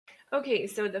Okay,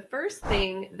 so the first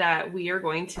thing that we are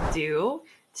going to do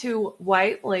to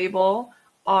white label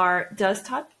our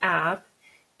desktop app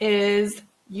is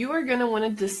you are going to want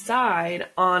to decide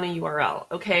on a URL,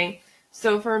 okay?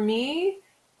 So for me,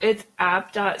 it's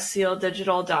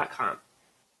app.sealdigital.com.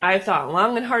 I thought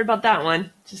long and hard about that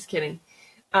one. Just kidding.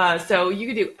 So you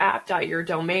could do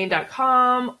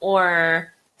app.yourdomain.com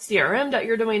or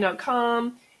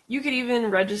crm.yourdomain.com. You could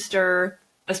even register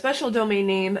a special domain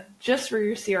name just for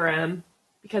your CRM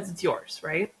because it's yours,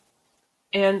 right?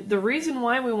 And the reason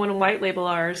why we want to white label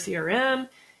our CRM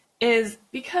is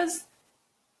because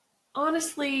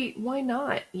honestly, why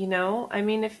not? I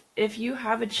mean, if you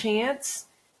have a chance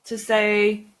to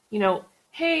say,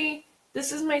 hey,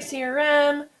 this is my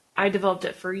CRM, I developed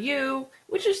it for you,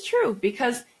 which is true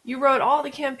because you wrote all the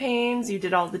campaigns, you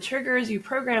did all the triggers, you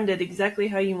programmed it exactly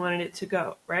how you wanted it to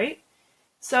go, right?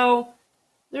 So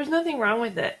there's nothing wrong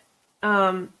with it.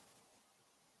 And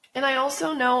I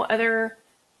also know other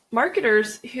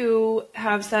marketers who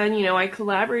have said, I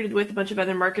collaborated with a bunch of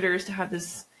other marketers to have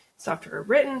this software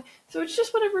written. So it's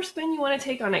just whatever spin you want to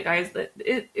take on it, guys.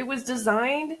 It was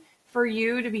designed for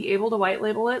you to be able to white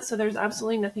label it, so there's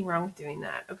absolutely nothing wrong with doing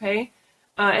that, okay?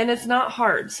 And it's not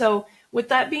hard. So with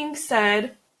that being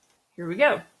said, here we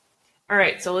go. All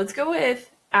right, so let's go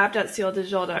with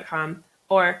app.sealdigital.com,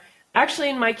 or actually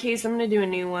in my case, I'm going to do a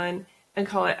new one and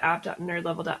call it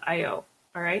app.nerdlevel.io.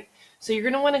 All right, so you're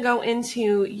going to want to go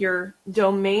into your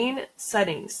domain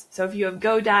settings. So if you have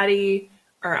GoDaddy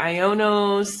or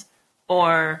Ionos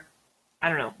or I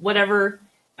don't know, whatever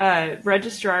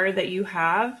registrar that you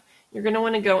have, you're going to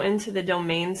want to go into the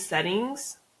domain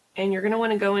settings and you're going to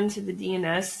want to go into the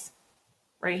DNS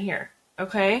right here.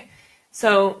 Okay,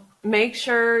 so make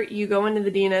sure you go into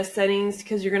the DNS settings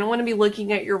because you're going to want to be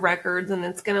looking at your records and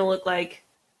it's going to look like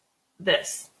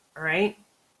this. All right,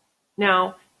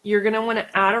 now you're going to want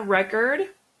to add a record.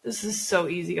 This is so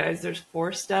easy, guys. There's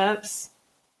 4 steps.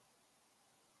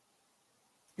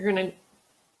 You're going to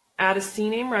add a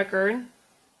CNAME record.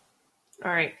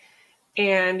 All right.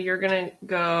 And you're going to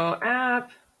go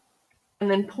app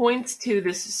and then points to,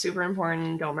 this is super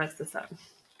important. Don't mess this up.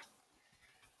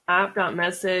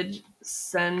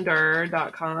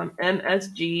 app.messagesender.com,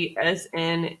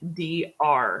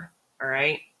 MSGSNDR. All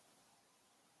right.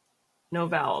 No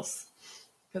vowels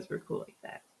because we're cool like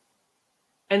that.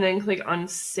 And then click on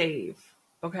save.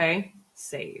 Okay.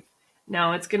 Save.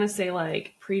 Now it's going to say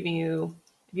like preview.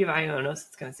 If you have Ionos,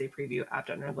 it's going to say preview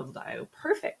app.nerdlevel.io.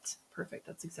 Perfect. Perfect.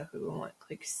 That's exactly what we want.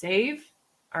 Click save.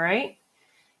 All right.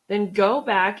 Then go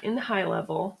back in high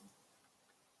level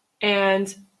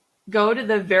and go to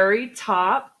the very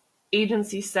top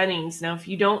agency settings. Now, if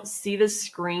you don't see the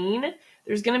screen,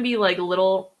 there's going to be like 2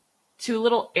 little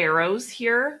arrows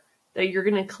here that you're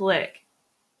going to click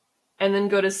and then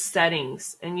go to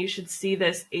settings. And you should see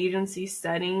this agency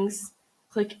settings.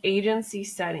 Click agency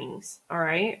settings. All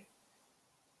right.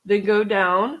 Then go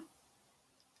down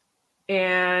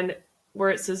and where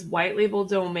it says white label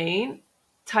domain,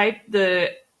 type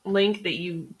the link that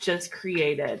you just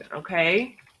created,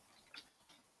 okay?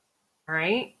 All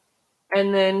right.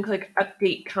 And then click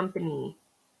update company.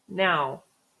 Now,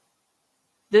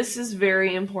 this is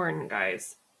very important,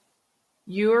 guys.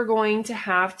 You are going to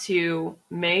have to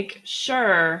make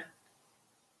sure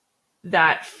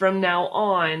that from now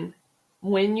on,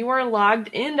 when you are logged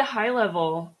into high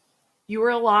level, you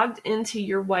are logged into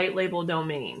your white label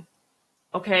domain.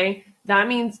 Okay, that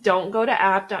means don't go to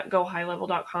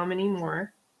app.gohighlevel.com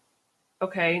anymore.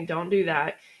 Okay, don't do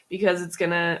that because it's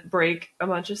going to break a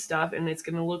bunch of stuff and it's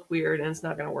going to look weird and it's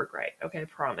not going to work right. Okay, I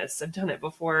promise. I've done it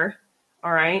before.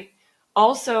 All right.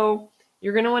 Also,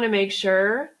 you're going to want to make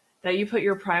sure that you put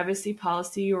your privacy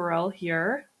policy URL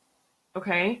here.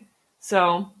 Okay,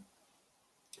 so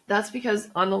that's because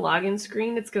on the login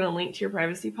screen, it's going to link to your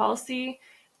privacy policy.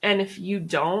 And if you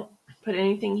don't put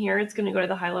anything here, it's going to go to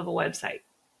the high level website.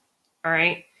 All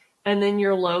right. And then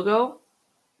your logo,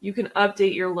 you can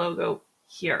update your logo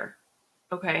here.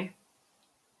 Okay.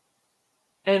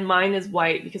 And mine is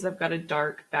white because I've got a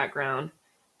dark background.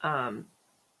 And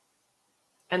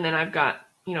then I've got,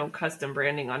 custom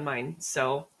branding on mine.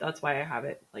 So that's why I have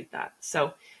it like that.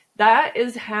 So that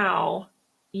is how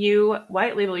you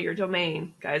white label your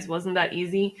domain, guys. Wasn't that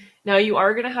easy? Now you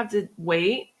are going to have to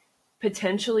wait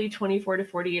potentially 24 to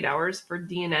 48 hours for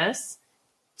DNS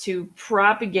to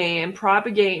propagate, and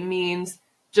propagate means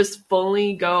just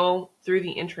fully go through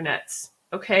the internets.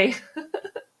 Okay.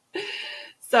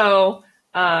 So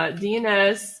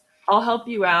DNS, I'll help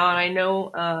you out. I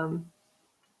know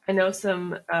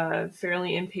some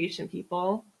fairly impatient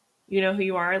people. You know who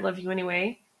you are. I love you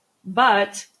anyway.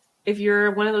 But if you're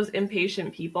one of those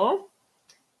impatient people,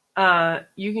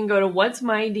 you can go to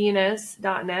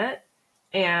whatsmydns.net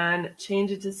and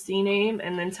change it to CNAME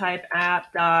and then type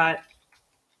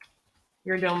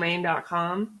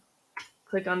app.yourdomain.com.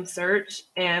 Click on search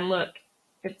and look,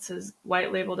 it says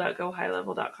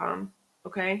whitelabel.gohighlevel.com.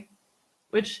 Okay?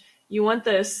 Which you want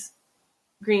this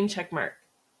green check mark.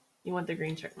 You want the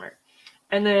green check mark.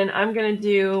 And then I'm going to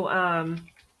do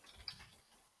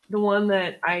the one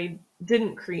that I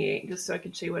didn't create just so I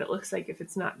could show you what it looks like if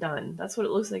it's not done. That's what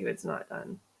it looks like if it's not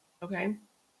done. Okay?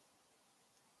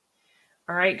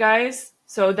 All right, guys.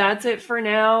 So that's it for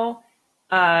now.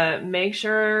 Make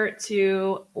sure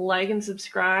to like and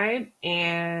subscribe,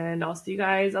 and I'll see you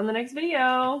guys on the next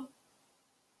video.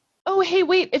 Oh, hey,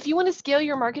 wait, if you want to scale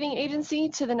your marketing agency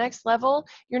to the next level,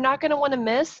 you're not going to want to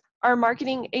miss our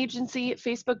marketing agency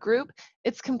Facebook group.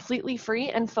 It's completely free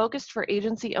and focused for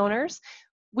agency owners.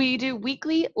 We do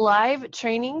weekly live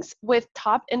trainings with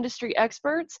top industry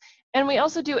experts, and we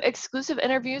also do exclusive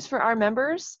interviews for our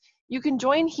members. You can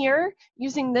join here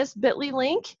using this bit.ly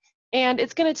link, and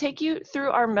it's going to take you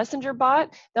through our messenger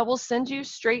bot that will send you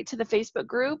straight to the Facebook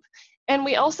group. And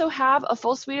we also have a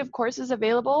full suite of courses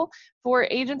available for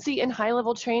agency and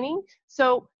high-level training.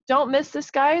 So don't miss this,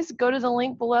 guys. Go to the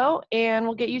link below, and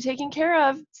we'll get you taken care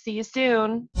of. See you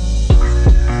soon.